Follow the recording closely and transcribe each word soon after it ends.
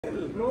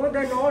No,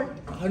 they're not.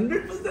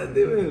 100%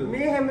 they will.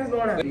 Mayhem is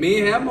not.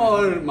 Mayhem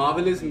or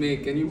Marvelous May?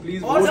 Can you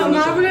please? Or some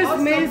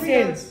Marvelous May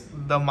sales.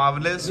 The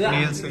Marvelous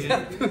Male Sale.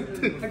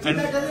 Actually,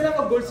 that doesn't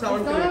have a good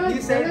sound. It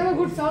doesn't have a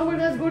good sound, but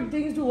it has good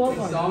things to work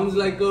on. Sounds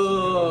like a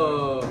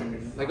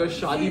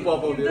shadi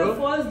pop-up, you know. If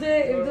the first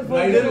day will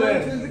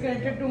be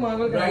connected to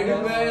Marvel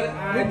Bridal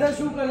wear with the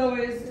shoe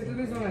colorways, it will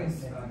be so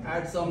nice.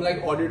 At some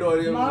like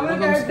auditorium. Marvel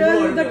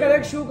characters with the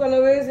correct shoe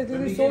colorways, it will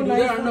be so nice.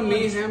 Do that under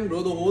Mayhem,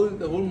 bro.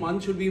 The whole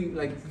month should be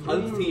like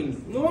Hulk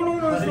themed. No,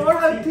 it's not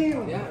Hulk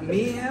themed. Yeah,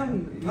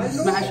 Mayhem.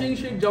 Smashing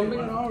shit, jumping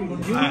around.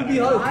 You will be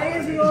Hulk.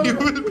 You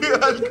will be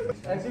Hulk.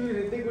 Actually,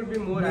 Ritik would be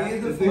more. How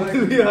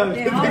will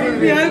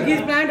be Hulk?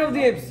 He's Planet of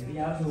the Apes.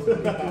 I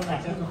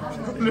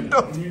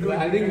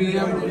think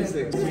Mayhem will be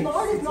sick.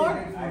 It's not.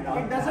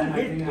 It doesn't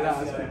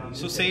hit.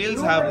 So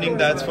sales happening,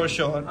 that's for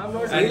sure.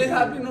 Sale is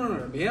happening. No.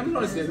 Mayhem is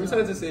not a sale. You said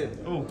it's a sale.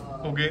 Oh,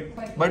 okay.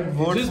 But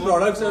vote These for...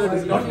 products are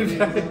discounted.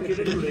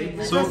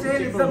 It's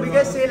the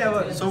biggest sale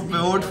ever. So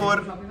vote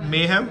for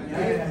Mayhem,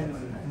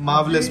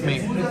 Marvelous May.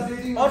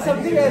 Or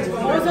something else.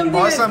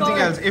 Or something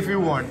else if you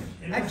want.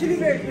 Actually,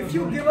 wait. If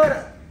you give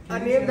her a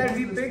name that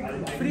we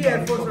picked, free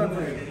Air Force One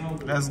for you.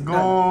 Let's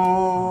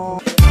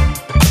go.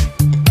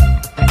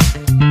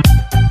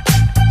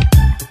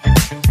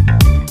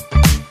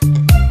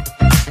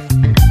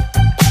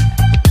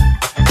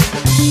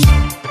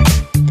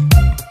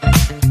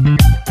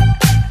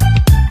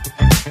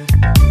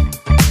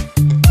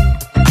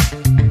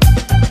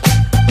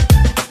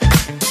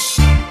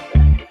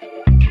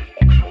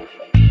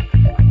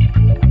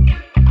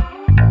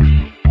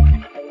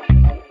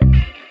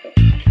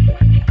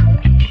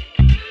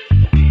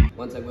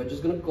 We're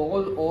just gonna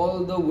call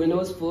all the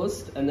winners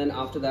first, and then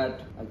after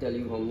that, I'll tell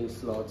you how many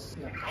slots.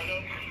 Yeah.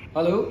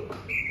 Hello.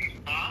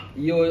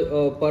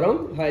 Yo,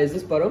 Param. Hi, is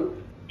this Param?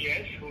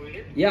 Yes, who is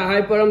it? Yeah,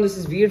 hi Param. This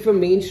is Veer from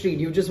Mainstreet.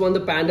 You just won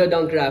the Panda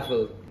Dunk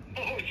raffle.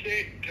 Oh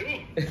shit, too.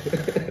 I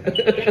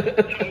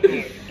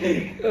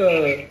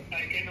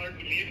cannot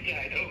believe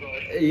that. Oh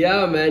god.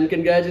 Yeah, man.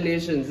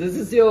 Congratulations. Is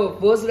this your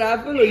first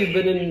raffle, or you've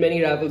been in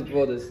many raffles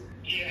before this?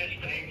 Yes,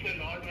 thanks a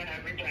lot, man.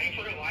 I've been trying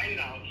for a while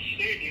now.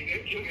 Shit,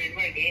 you made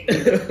my day.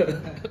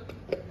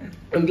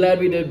 I'm glad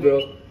we did, bro.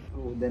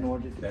 Oh, then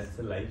what it is? That's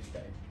a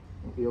lifestyle.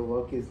 Your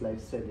work is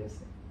lifestyle, yes.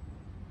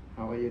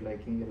 How are you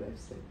liking your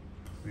lifestyle?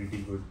 Pretty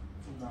good.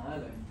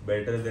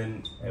 Better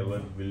than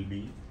ever will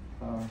be.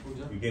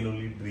 You can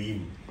only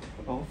dream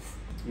Of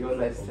your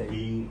lifestyle. of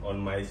being on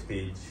my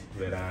stage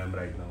where I am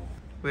right now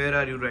Where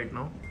are you right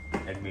now?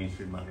 at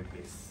Mainstreet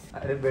Marketplace.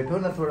 अरे बैठो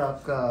ना थोड़ा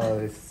आपका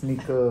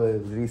sneaker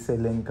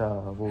reselling का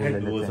वो ले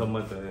वो लेते सब हैं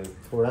मत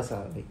थोड़ा सा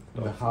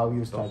like how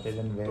you started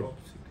and where.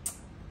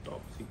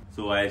 Top secret.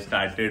 So I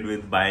started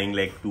with buying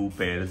like 2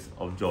 pairs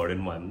of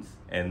Jordan 1s,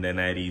 and then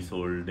I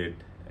resold it,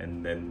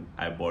 and then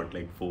I bought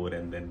like 4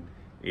 and then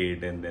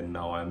 8, and then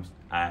now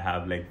I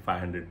have like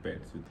 500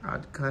 pairs.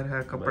 आज घर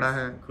है, कपड़ा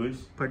है, खुश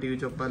फटी हुई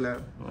चप्पल है,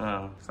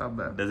 हाँ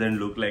सब है. doesn't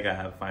look like I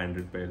have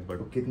 500 pairs, but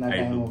तो कितना I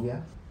टाइम do. हो गया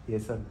ये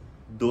सब?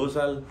 2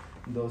 साल.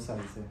 2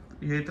 साल से.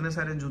 ये इतने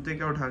सारे जूते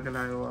क्या उठा के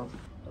लाए हो आप?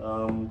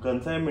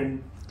 Consignment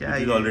क्या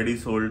which is ये? already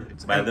sold.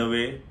 By the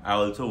way, I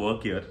also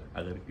work here.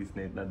 अगर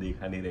किसने इतना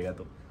देखा नहीं रहेगा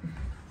तो.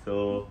 So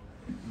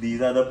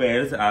these are the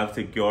pairs I have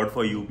secured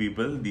for you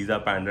people. These are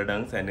Panda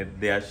Dunks, and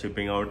they are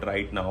shipping out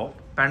right now.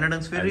 Panda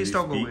dunks फिर as we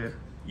restock हो speak. गए.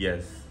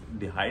 Yes,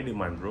 the high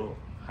demand, bro.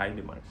 High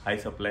demand, high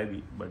supply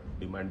भी, but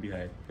demand भी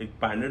high. एक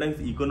Panda Dunks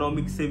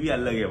economics से भी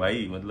अलग है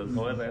भाई, मतलब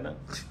समझ रहे हैं ना?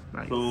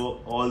 Nice. So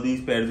all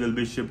these pairs will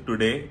be shipped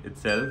today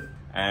itself,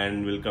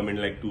 and will come in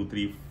like 2,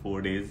 3,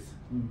 4 days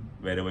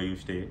wherever you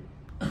stay.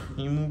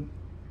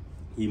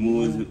 Emu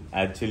is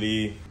actually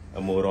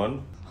a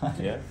moron.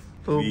 Yeah.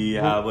 We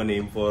have a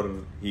name for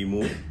Emu,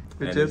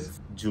 Which and is? it's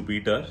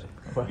Jupiter.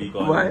 We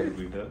call Why? him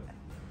Jupiter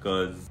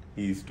because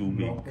he's too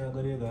big.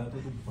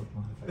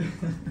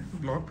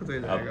 Blog पे तो ये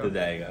अब तो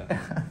जाएगा.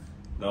 जाएगा.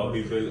 Now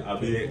people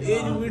अभी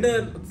Jupiter.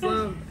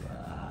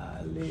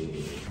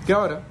 क्या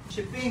हो रहा है?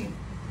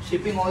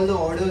 Shipping all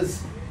the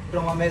orders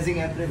from Amazing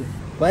April.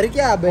 पर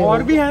क्या बे?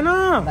 और भी है ना?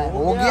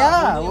 हो गया.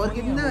 और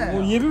कितना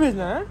है? ये भी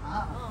भेजना है?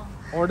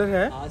 ऑर्डर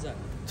है?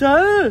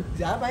 चल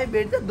जा भाई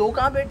बेटे 2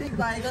 कहाँ बैठे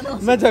पाएगा ना.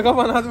 मैं जगह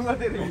बना दूंगा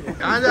तेरे लिए.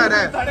 कहाँ जा रहा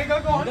है?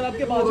 अंकल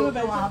आपके बाजू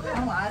में वहाँ पे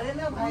हम आ रहे हैं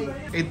ना भाई.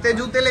 इतने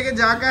जूते लेके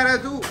जा क्या रहा है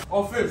तू?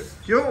 ऑफिस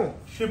क्यों?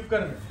 शिप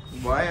करने.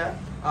 वाह यार,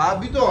 आप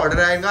भी तो ऑर्डर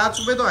आएगा. आज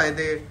सुबह तो आए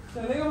थे.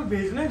 चलेगा,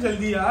 भेजना है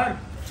जल्दी यार.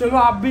 चलो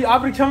आप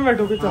रिक्शा में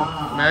बैठोगे. चलो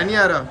मैं नहीं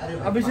आ रहा.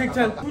 अभिषेक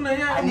चल. तू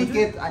नहीं आया.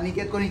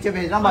 अनिकेत को नीचे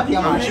भेजना बाकी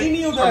हम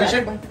नहीं होगा.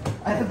 अभिषेक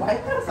अरे भाई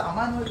तेरा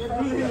सामान वगैरह.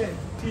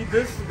 See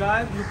this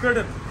guy, look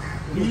at him.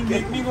 He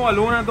make me go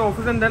alone at the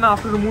office, and then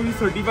after removing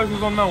 35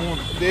 she's on my own.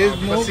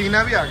 पसीना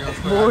भी आ गया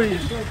उसको. वही.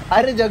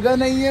 अरे जगह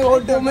नहीं है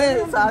ऑटो में.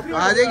 साथ में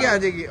आ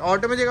जाएगी.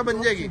 ऑटो में जगह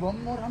बन जाएगी.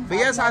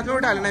 भैया साथ में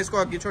उठा लेना इसको,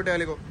 आपकी छोटे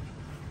वाले को.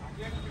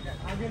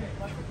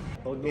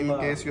 In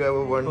case you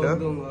ever wonder,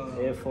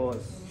 Air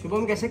Force.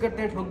 Shubham कैसे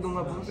करते हैं? ठोक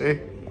दूंगा boss.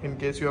 in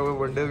case you ever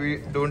wonder, we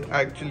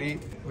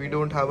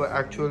don't have an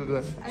actual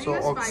gun, so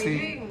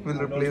Oxy will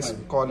replace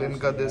Colin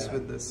ka this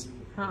with this.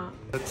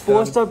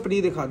 Post और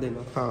pre दिखा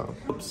देना. हाँ.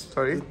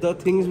 Sorry. The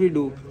things we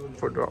do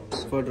For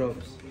drops. for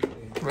drops.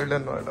 Well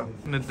done, Noida.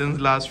 Nitin's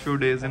last few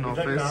days in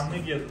office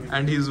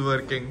and he's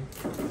working.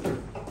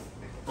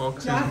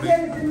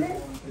 Oxygen.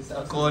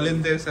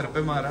 Colin तेरे sir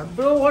पे मारा.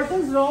 Bro, what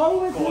is wrong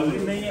with you?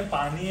 Calling नहीं है,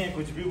 पानी है,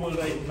 कुछ भी बोल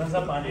रहा है, इतना सा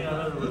पानी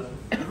डाला है.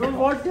 Bro,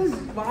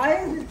 why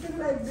is it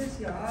like this,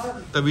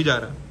 यार? तभी जा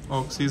रहा.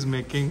 Oxy is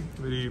making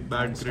very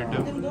bad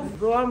creative.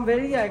 Bro, I'm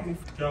very angry.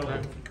 क्या हुआ?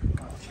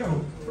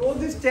 Throw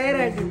this chair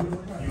at him.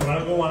 You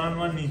wanna go one on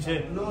one नीचे?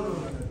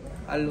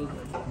 I'll lose.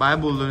 Bye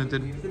बोल दो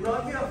Nitin. Do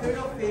not be afraid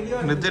of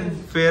failure. Nitin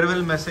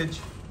farewell message.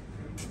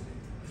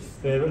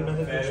 Farewell में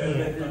से कुछ नहीं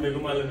है. मेरे को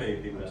मालूम नहीं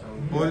थी.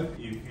 बोल.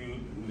 If you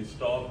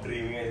stop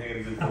dreaming ऐसे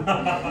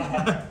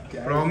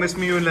करके. Promise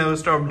me you'll never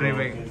stop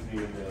dreaming.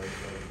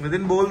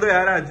 Nitin बोल दो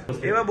यार आज.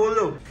 एवा बोल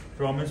दो.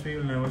 Promise me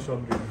you'll never stop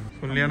dreaming.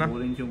 सुन लिया ना?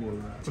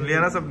 सुन लिया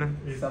ना सबने?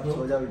 सब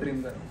सो जाओ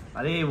ड्रीम कर.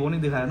 अरे वो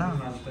नहीं दिखाया ना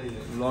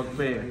व्लॉग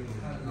पे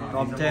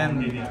top 10.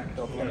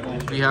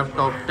 We have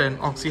top 10.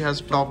 Oxy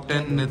has top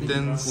 10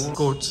 Nitin's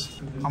quotes.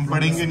 हम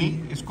पढ़ेंगे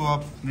नहीं इसको,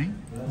 आप नहीं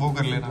वो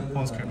कर लेना.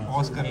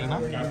 पॉज कर लेना.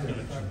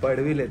 पढ़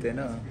भी लेते हैं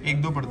ना.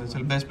 एक दो पढ़ते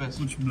चल. बेस्ट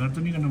कुछ ब्लर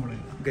तो नहीं करना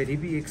पड़ेगा.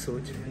 गरीबी एक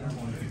सोच है.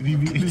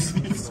 गरीबी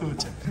एक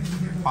सोच है.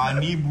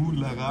 पानी मुंह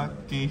लगा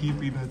के ही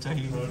पीना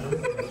चाहिए.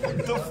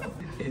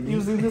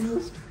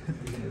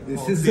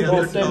 This is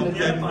top 10.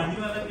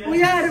 Oh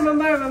yeah, I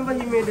remember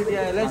you made it.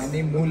 Yeah, let's.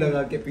 पानी मुंह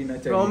लगा के पीना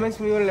चाहिए. Promise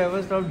me you'll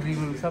never stop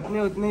dreaming. सपने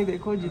उतने ही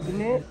देखो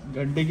जितने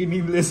घंटे की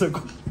नींद ले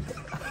सको.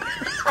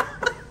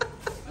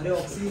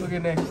 Okay,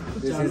 next.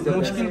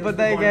 मुश्किल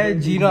पता है क्या है?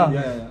 जीना.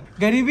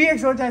 गरीबी एक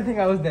सोच. I think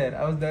I was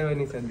there when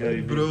he said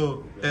that. Bro,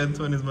 10th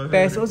one is my favorite.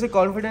 पैसों से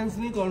कॉन्फिडेंस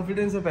नहीं,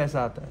 कॉन्फिडेंस से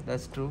पैसा आता है.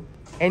 That's true.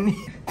 Any.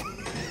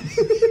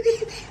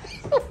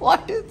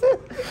 What is it?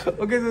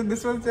 Okay, so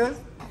this one says.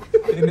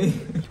 Any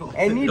Top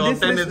 10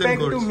 disrespect Nathan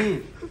to quotes. me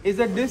is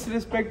a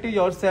disrespect to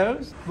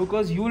yourselves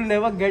because you'll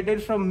never get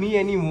it from me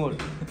anymore.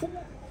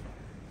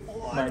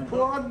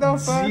 What the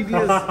fuck?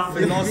 Serious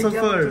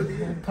philosopher.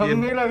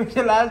 Thumbnail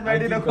हमेशा last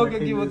बैठी रखो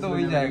क्योंकि वो तो हो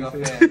ही जाएगा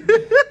फिर.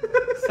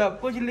 सब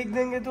कुछ लिख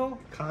देंगे तो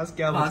खास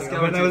क्या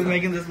बचेगा? When I was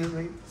making this list,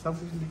 सब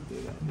कुछ लिख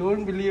देगा.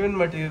 don't believe in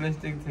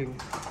materialistic things.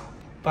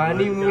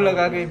 पानी मुंह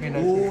लगा के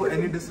पीना. Oh,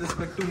 any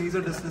disrespect to me is a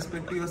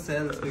disrespect to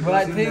yourself. But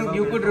I think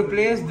you could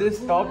replace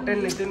this top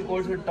 10 Nitin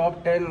quotes with top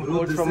 10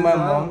 quotes from my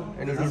mom.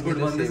 And it would be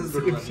the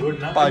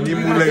same. पानी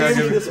मुंह लगा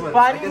के.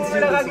 पानी मुंह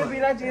लगा के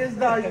पीना चाहिए is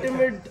the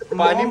ultimate.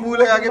 पानी मुंह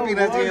लगा के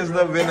पीना चाहिए is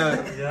the winner.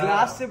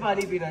 ग्लास से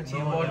पानी पीना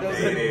चाहिए. बॉटल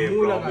से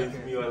मुंह लगा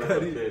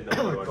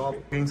के.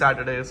 Being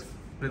Saturdays.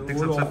 ऋतिक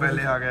सबसे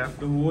पहले आ गया.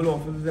 The whole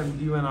office is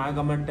empty when I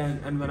come at 10,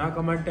 and when I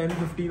come at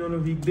 10:15 on a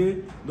weekday,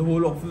 the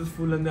whole office is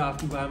full and they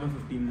ask me why I'm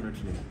 15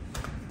 minutes late.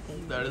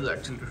 That is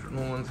actually true.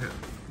 No one's here.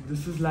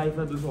 This is life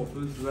at this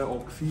office where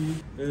Oxy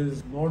is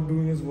not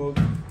doing his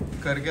work.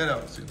 कर क्या रहा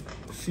Oxy?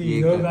 See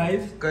here,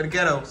 guys. कर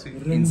क्या रहा Oxy?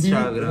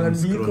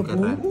 Ranbir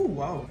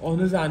Kapoor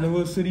on his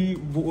anniversary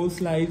wore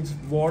slides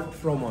bought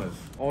from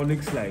us,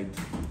 Onyx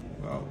slides,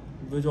 Wow.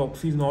 which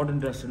Oxy is not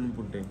interested in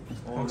putting.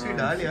 Oxy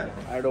डाल यार.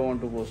 I don't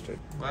want to post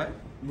it. Why?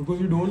 Because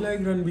you don't like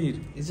Ranbir.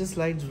 It's just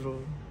slides, bro.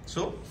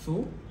 So? So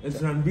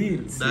it's Ranbir.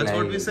 That's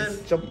what we said.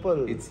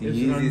 Chappal. It's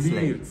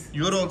Ranbir.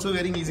 You are also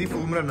wearing easy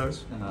foam runners.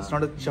 It's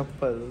not a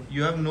chappal.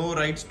 You have no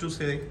rights to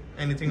say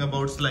anything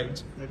about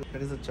slides.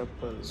 That is a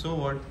chappal. So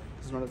what?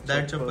 It's not a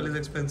That chappal is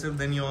expensive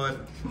than your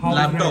How's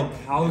laptop.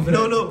 rent? How's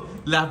No, rent? no,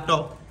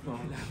 laptop.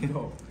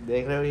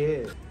 देख रहे हो ये?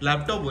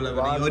 Laptop बोला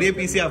मैंने और ये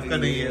PC आपका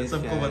नहीं है,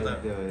 सबको पता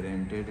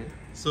है.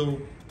 So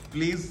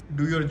please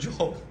do your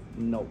job.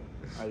 No,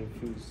 I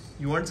refuse.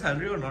 You want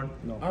salary or not?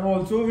 No. And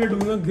also we're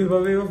doing a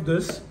giveaway of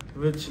this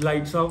which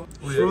lights up.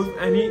 Oh, So yes.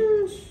 any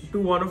to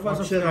one of our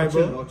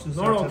subscribers,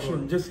 not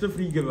auction, just a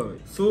free giveaway.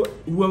 So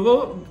whoever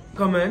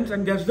comments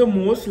and gets the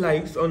most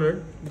likes on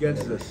it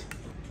gets this.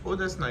 Oh,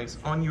 that's nice.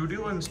 On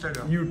YouTube or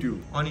Instagram?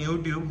 YouTube. On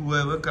YouTube,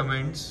 whoever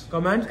comments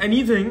Comments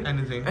anything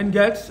and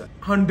gets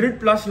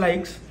 100 plus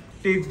likes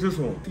takes this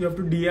home. You have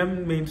to DM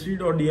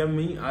Mainstreet or DM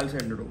me. I'll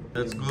send it over.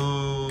 Let's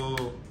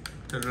go.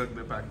 चल रख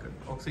दे pack कर.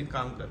 Oxy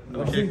काम कर.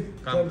 Oxy,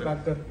 काम चल कर. pack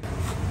कर.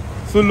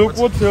 So look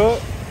what's here.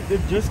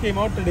 It just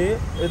came out today.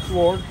 It's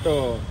what?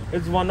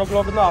 It's 1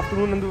 o'clock in the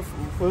afternoon and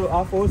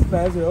our first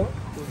pairs here.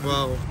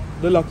 Wow.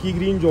 The lucky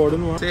green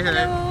Jordan one. Say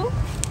hi.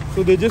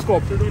 So they just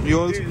copped it on You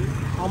also- retail.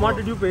 How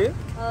much did you pay?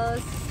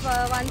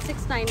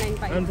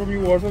 16995. And from you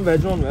what, from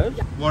veg on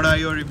veg? What are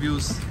your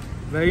reviews?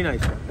 Very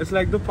nice. It's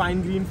like the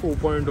pine green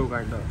 4.0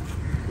 kind of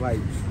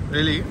vibes.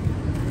 Really?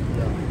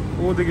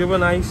 Oh, they give a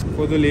nice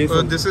for the lace.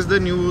 This is the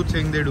new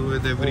thing they do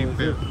with every Oh,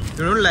 pair. is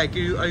You don't like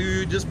it?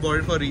 You just bought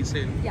it for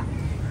resale? Yeah,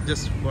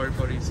 Just bought it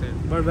for resale.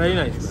 But very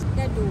nice.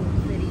 they're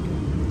very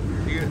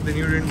good. Then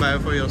you didn't buy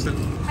it for yourself?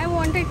 I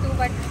wanted to,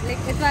 but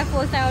like it's my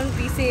first time on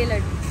resale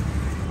at least.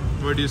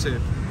 What do you say?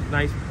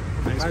 Nice.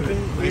 Nice I pair.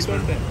 think Nice 8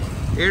 on 10.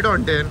 8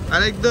 on 10. I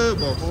like the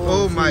box.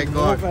 Oh my see,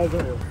 god. more pairs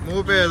are here.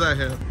 More pairs are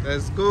here.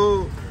 Let's go.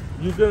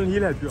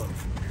 He'll help you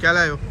out. क्या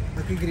लाए हो?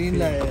 बाकी green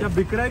लाया क्या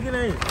बिक रहा है कि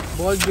नहीं?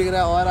 बहुत बिक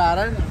रहा है और आ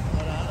रहा है.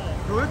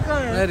 रोहित का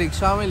है? मैं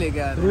रिक्शा में लेके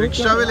आ रहा हूँ.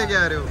 रिक्शा में लेके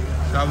आ रहे हो?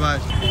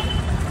 शाबाश।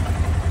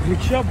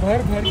 रिक्शा भर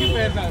भर के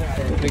पैर ला रहा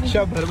है।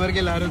 रिक्शा भर भर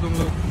के ला रहे हो तुम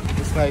लोग।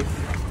 इस नाइस।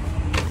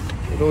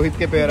 रोहित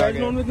के पैर आ गए।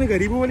 नॉन वेज में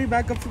गरीबों वाली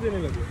बैग कब से देने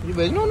लगे? ये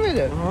वेज नॉन वेज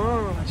है?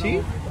 हाँ अच्छी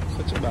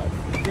सच बात।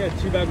 ये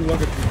अच्छी बैग हुआ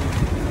करती है।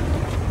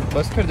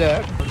 बस कर जाए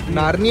यार।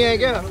 नारनी है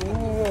क्या?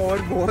 और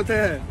बहुत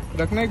है।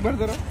 रखना एक बार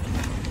जरा।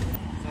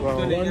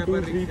 1 2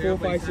 3 4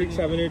 5 6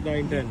 7 8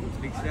 9 10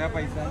 रिक्शा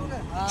पैसा।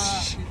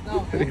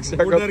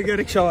 उधर के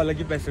रिक्शा वाला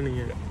की पैसे नहीं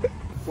है।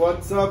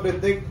 What's up,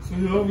 Ritik? So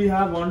here we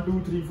have 1 2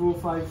 3 4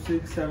 5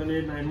 6 7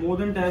 8 9 more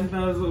than 10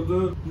 pairs of the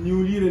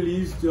newly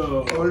released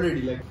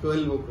Already like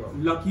 12 o'clock.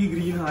 Lucky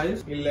Green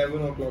Highs.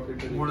 11 o'clock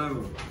it is.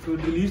 Whatever. So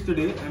it released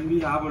today and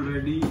we have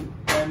already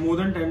more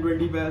than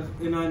 10-20 pairs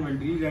in our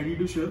inventory ready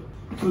to ship.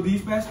 So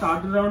these pairs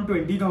start around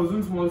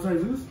 20,000 small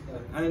sizes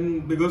and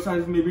bigger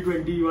size maybe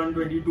 21,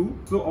 22.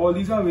 So all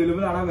these are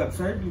available at our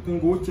website. You can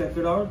go check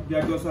it out,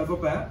 get yourself a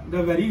pair.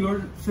 They're very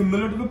good,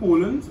 similar to the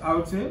Polans I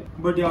would say,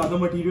 but yeah, the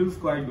material is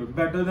quite good.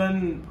 Better than,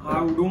 I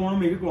don't want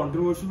to make it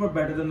controversial, but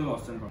better than the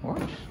Lost and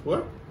Found.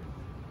 What?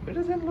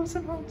 Better than Lost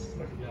and Found?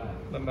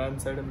 The man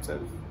said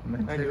himself.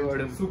 I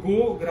heard him. So go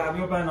grab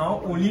your pair now.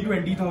 Only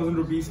 20,000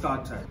 rupees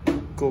starts at.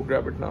 Go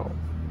grab it now.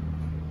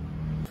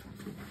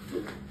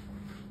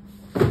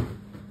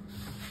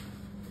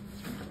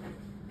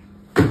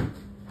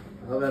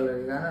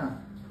 लगेगा ना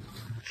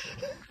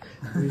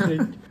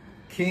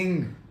King.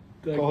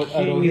 The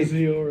king is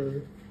your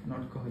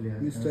Not Kohli.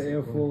 Mr.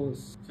 Air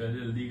Force. चल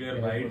जल्दी कर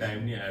भाई,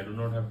 time नहीं है. I do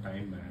not have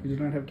time, man. You do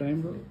not have time,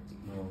 bro?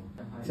 No.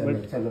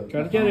 चलो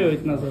कर क्या रहे हो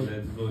इतना सब?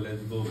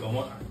 Let's go. Come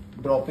on.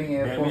 Dropping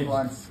Air Force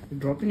Ones.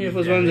 Dropping Air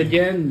Force Ones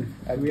again.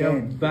 We are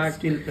back.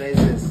 Still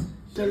prices.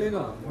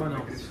 चलेगा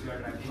बनाओ।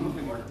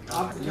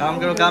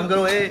 काम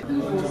करो ए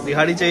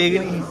दिहाड़ी चाहिए कि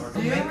नहीं?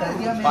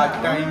 Part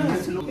time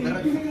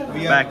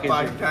we are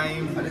part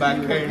time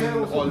back and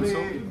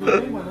also.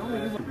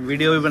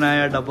 Video भी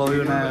बनाया, डब्बा भी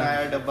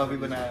बनाया, डब्बा भी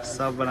बनाया,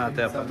 सब बनाते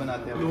हैं सब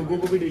बनाते हैं। लोगों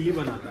को भी डेली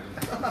बनाता है।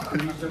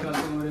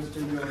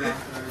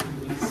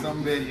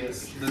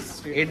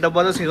 एक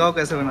डब्बा तो सिखाओ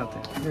कैसे बनाते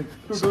हैं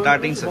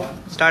स्टार्टिंग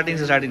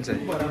से।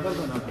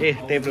 ए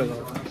टेप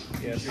लगाओ।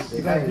 ऐसे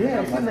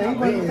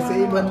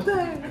ही बनता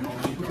है।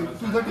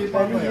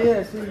 ये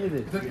ऐसे ये दे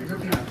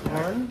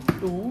 1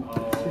 2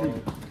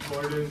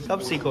 3 सब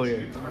सीखो ये।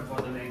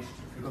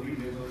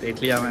 देख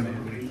लिया मैंने।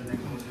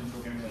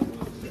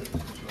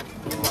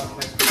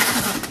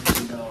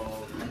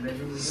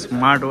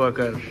 स्मार्ट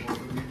वर्कर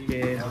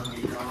ये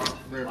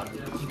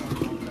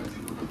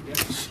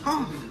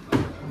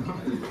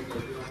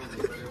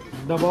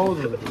दबाओ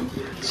दो।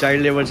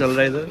 चाइल्ड लेबर चल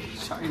रहा है इधर।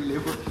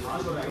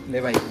 ले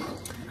भाई।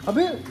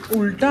 अबे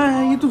उल्टा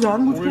है ये, तो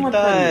जानबूझ के मत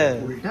उल्टा कर।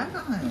 है। उल्टा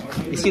कहाँ है?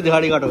 इसकी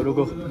दिहाड़ी काटो,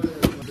 रुको।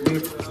 ये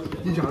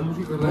जानबूझ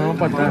के कर रहा है।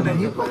 पता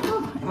नहीं,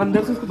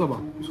 अंदर से इसको दबा।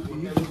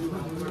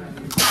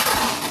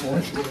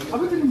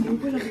 अबे तेरे मुंह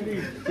पे लग गई।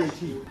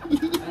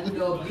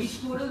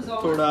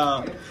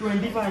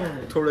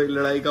 थोड़ा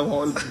लड़ाई का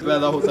माहौल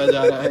पैदा होता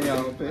जा रहा है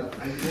यहाँ पे।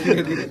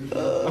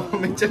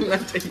 हमें चलना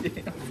चाहिए।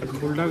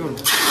 उल्टा करो।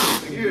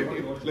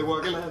 लगवा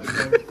के लाया।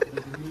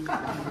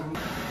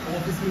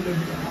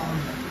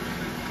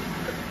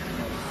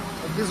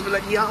 I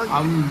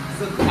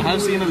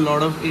have seen a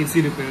lot of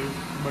AC repairs,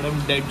 but I'm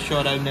dead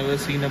sure I've never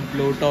seen a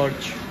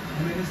blowtorch.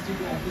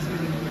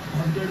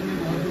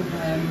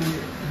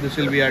 This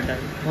will be our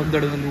time. बहुत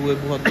दर्द में हुए,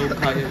 बहुत लोग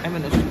खाए। I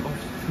mean,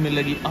 उसमें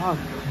लगी आग,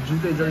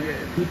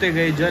 जूते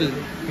गए जल.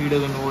 He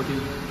doesn't know what he.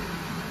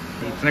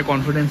 इतने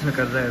कॉन्फिडेंस में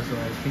कर रहा है, so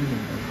I think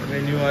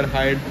When you are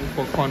hired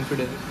for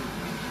confidence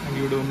and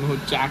you don't know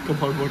jack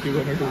about what you're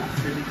gonna do.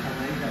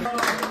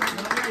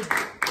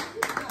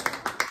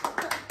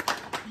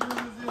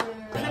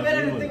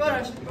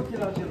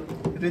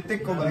 Hrithik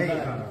को भाई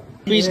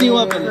Speech नहीं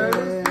हुआ पहले.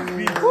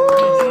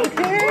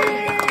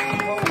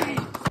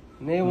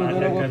 नहीं वो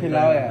दोनों को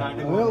खिलाओ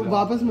यार। वो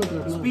वापस मत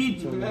रखना। स्पीच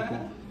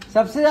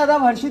सबसे ज्यादा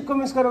हर्षित को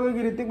मिस करोगे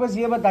कि ऋतिक? बस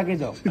ये बता के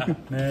जाओ।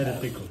 मैं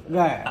ऋतिक को।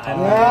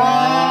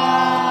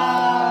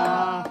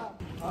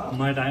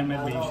 My time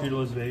at Mainstreet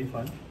was very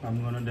fun. I'm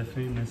gonna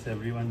definitely miss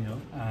everyone here,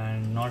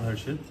 and not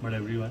Harshit, but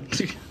everyone.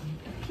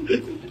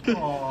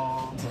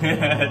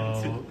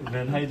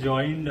 When I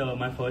joined,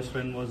 my first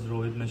friend was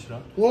Rohit Mishra.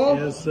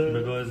 Yes, sir.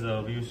 Because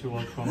we used to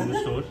work from the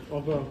store.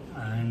 Okay.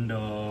 And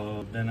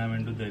then I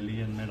went to Delhi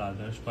and met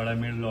others. But I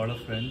made a lot of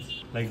friends,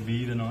 like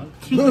bees and all.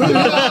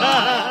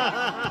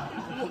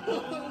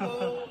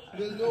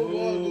 There's no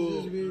wall, this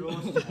is me.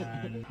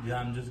 And yeah,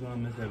 I'm just gonna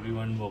miss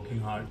everyone working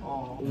hard.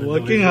 With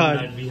Working the hard.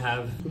 That we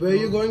have. Where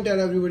are you going? Tell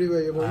everybody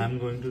where you're going. I'm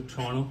going to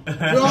Toronto.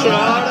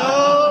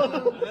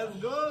 Let's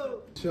go.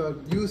 Sure.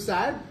 You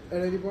sad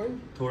at any point?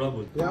 थोड़ा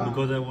बहुत. Yeah.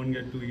 Because I won't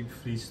get to eat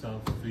free stuff,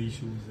 free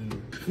shoes and.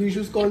 Free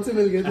shoes कौन से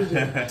मिल गए तुझे?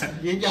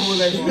 ये क्या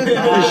बोला है?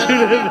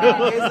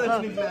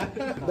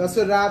 That's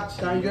a wrap.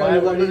 Thank you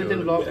everybody.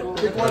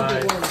 Pick one.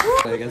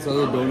 I guess all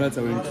the donuts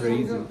are went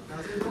crazy.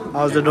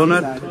 How's the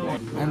donut?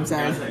 I'm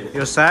sad.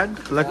 You're sad?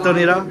 Lagta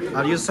Nira?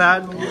 Are you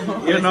sad?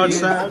 You're not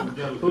sad?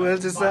 Who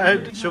else is sad?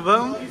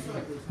 Shubham?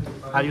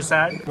 Are you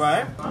sad? Why?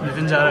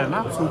 Nitin जा रहा है ना?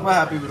 Super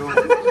happy bro.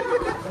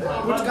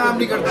 कुछ काम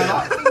नहीं करता ना।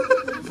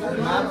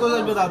 मैं आपको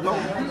सच बताता हूँ,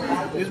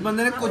 इस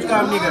बंदे ने कुछ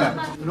काम नहीं करा।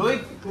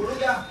 रोहित,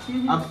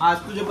 अब आज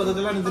तुझे पता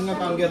चला नितिन का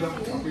काम क्या था?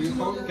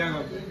 क्या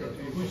काम?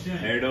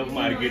 हेड ऑफ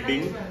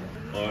मार्केटिंग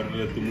और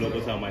तुम लोग को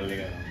संभालने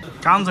का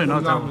काम से ना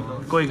था,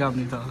 कोई काम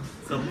नहीं था।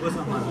 सबको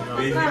संभालना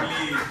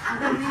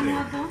बेसिकली।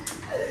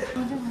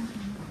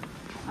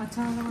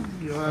 अच्छा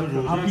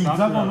आप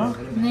पिज्जा खाओ ना?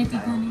 नहीं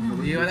पिज्जा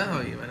नहीं। ये वाला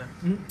खाओ, ये वाला।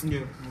 ये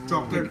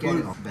चॉकलेट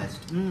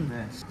बेस्ट।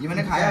 ये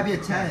मैंने खाया, अभी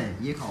अच्छा है,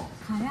 ये खाओ।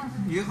 खाया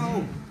ये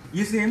खाओ,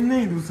 ये सेम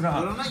नहीं दूसरा।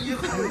 ये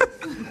खाओ,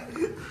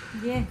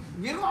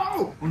 ये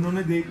खाओ।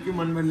 उन्होंने देख के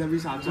मन मतलब भी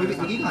साथ कोई भी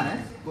एक ही खाना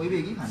है, कोई भी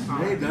एक ही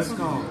खाना है। 10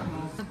 का हो।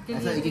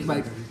 ऐसा एक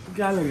बाइट।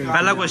 क्या लगेगा?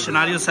 पहला question,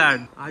 are you sad?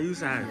 Are you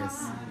sad?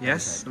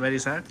 Yes, very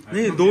sad.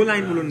 नहीं, 2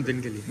 लाइन बोलो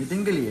नितिन के लिए।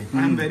 नितिन के लिए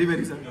I am very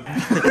very sad।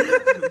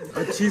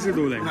 अच्छी से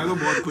 2 लाइन। मैं तो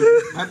बहुत खुश हूँ।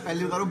 मैं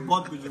पहली बार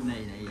बहुत खुश हूँ।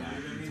 नहीं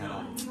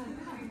यार,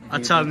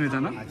 अच्छा आदमी था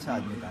ना? अच्छा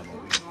आदमी था।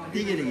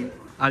 ठीक है।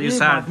 आर यू ये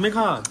सैड? बाद में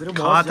खा, तेरे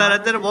बहुत खाता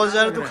रहते तेरे बहुत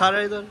ज्यादा, तू खा रहा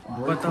है इधर।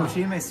 बहुत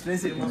खुशी में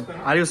स्ट्रेस है।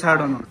 आर यू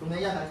सैड और नॉट? तुमने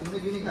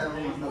क्यों नहीं खाया?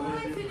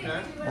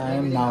 I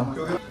am now.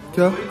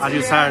 क्या? Are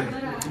you sad?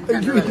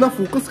 इतना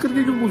फोकस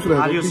करके क्यों पूछ रहा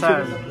है? Are you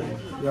sad?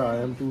 Yeah, I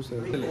am too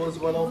sad. He was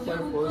one of my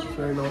first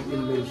friend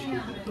in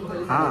Mainstreet.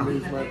 हाँ, He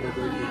is my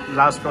brother.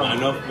 Last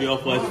One of your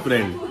first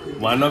friend.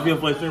 One of your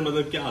first friend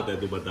मतलब क्या होता है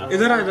तू बता?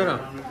 इधर आ, इधर आ।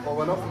 Or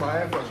one of my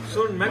friends.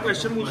 सुन, मैं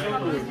क्वेश्चन पूछ रहा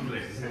हूँ।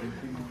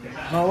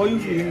 How are you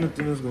feeling?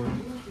 Nitin is going.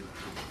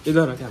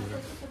 इधर आ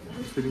कैमरा।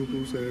 Feeling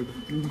too sad.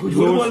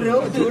 झूठ बोल रहे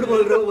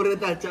हो, बोल रहे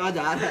थे अच्छा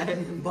जा रहा है,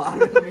 बाहर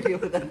में वीडियो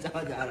में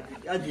अच्छा जा रहा है,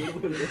 क्या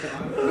झूठ बोल रहे हो?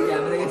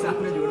 कैमरे के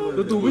सामने झूठ बोल रहे हो।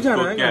 तो तू भी जा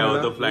रहा है क्या है वो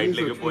कैमरा? तो फ्लाइट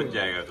लेके पहुंच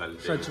जाएगा कल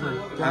से। सच में।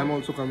 I am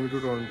also coming to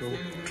Toronto.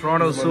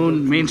 Toronto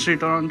soon, Mainstreet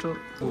Toronto.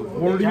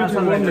 What do you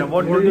think?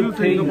 What do you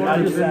think about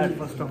Nitin?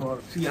 first of all?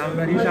 See, I'm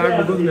very sad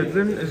because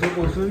Nitin is a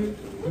person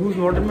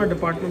who's not in my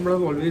department but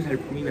has always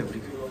helped me in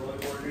everything.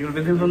 You're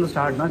with him from the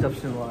start ना, जब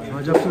से वो आया।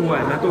 हाँ, जब से वो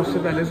आया, मैं तो उससे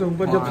पहले से हूँ,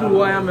 पर जब से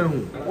वो आया मैं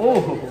हूँ।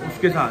 ओह,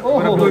 उसके साथ।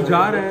 पर अब लोग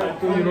जा रहे हैं,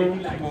 तो you know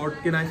what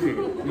can I say?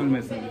 You'll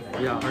miss him.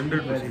 Yeah,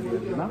 100%.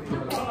 ना?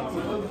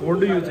 What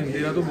do you think?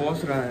 तेरा तो बॉस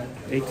रहा है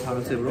 1 साल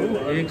से bro।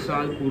 1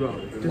 साल पूरा,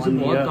 जैसे 1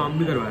 बहुत year। काम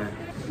भी करवाया है।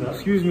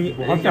 Excuse me,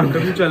 बहुत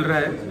इंटरव्यू चल रहा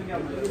है।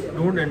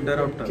 Don't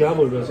interrupt us। क्या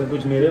बोल रहे हो सर?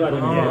 कुछ मेरे बारे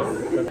में है?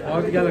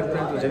 और क्या लगता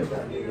है तुझे?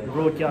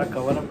 Bro, क्या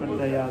कवर अप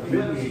करता है यार,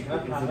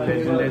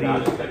 legendary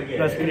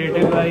plus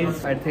creative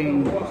wise I think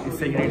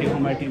इससे क्रिएटिव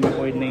हमारी टीम में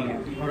कोई नहीं है।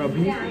 और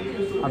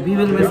अभी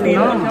विल मिस टीम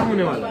का क्या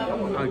होने वाला है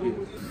आगे?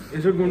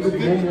 Is it going to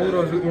grow more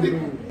or is it going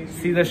to?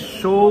 See, the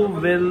show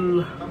will.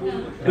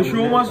 The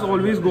show must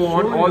always go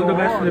on. All the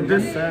best,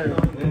 Nitin. Sir.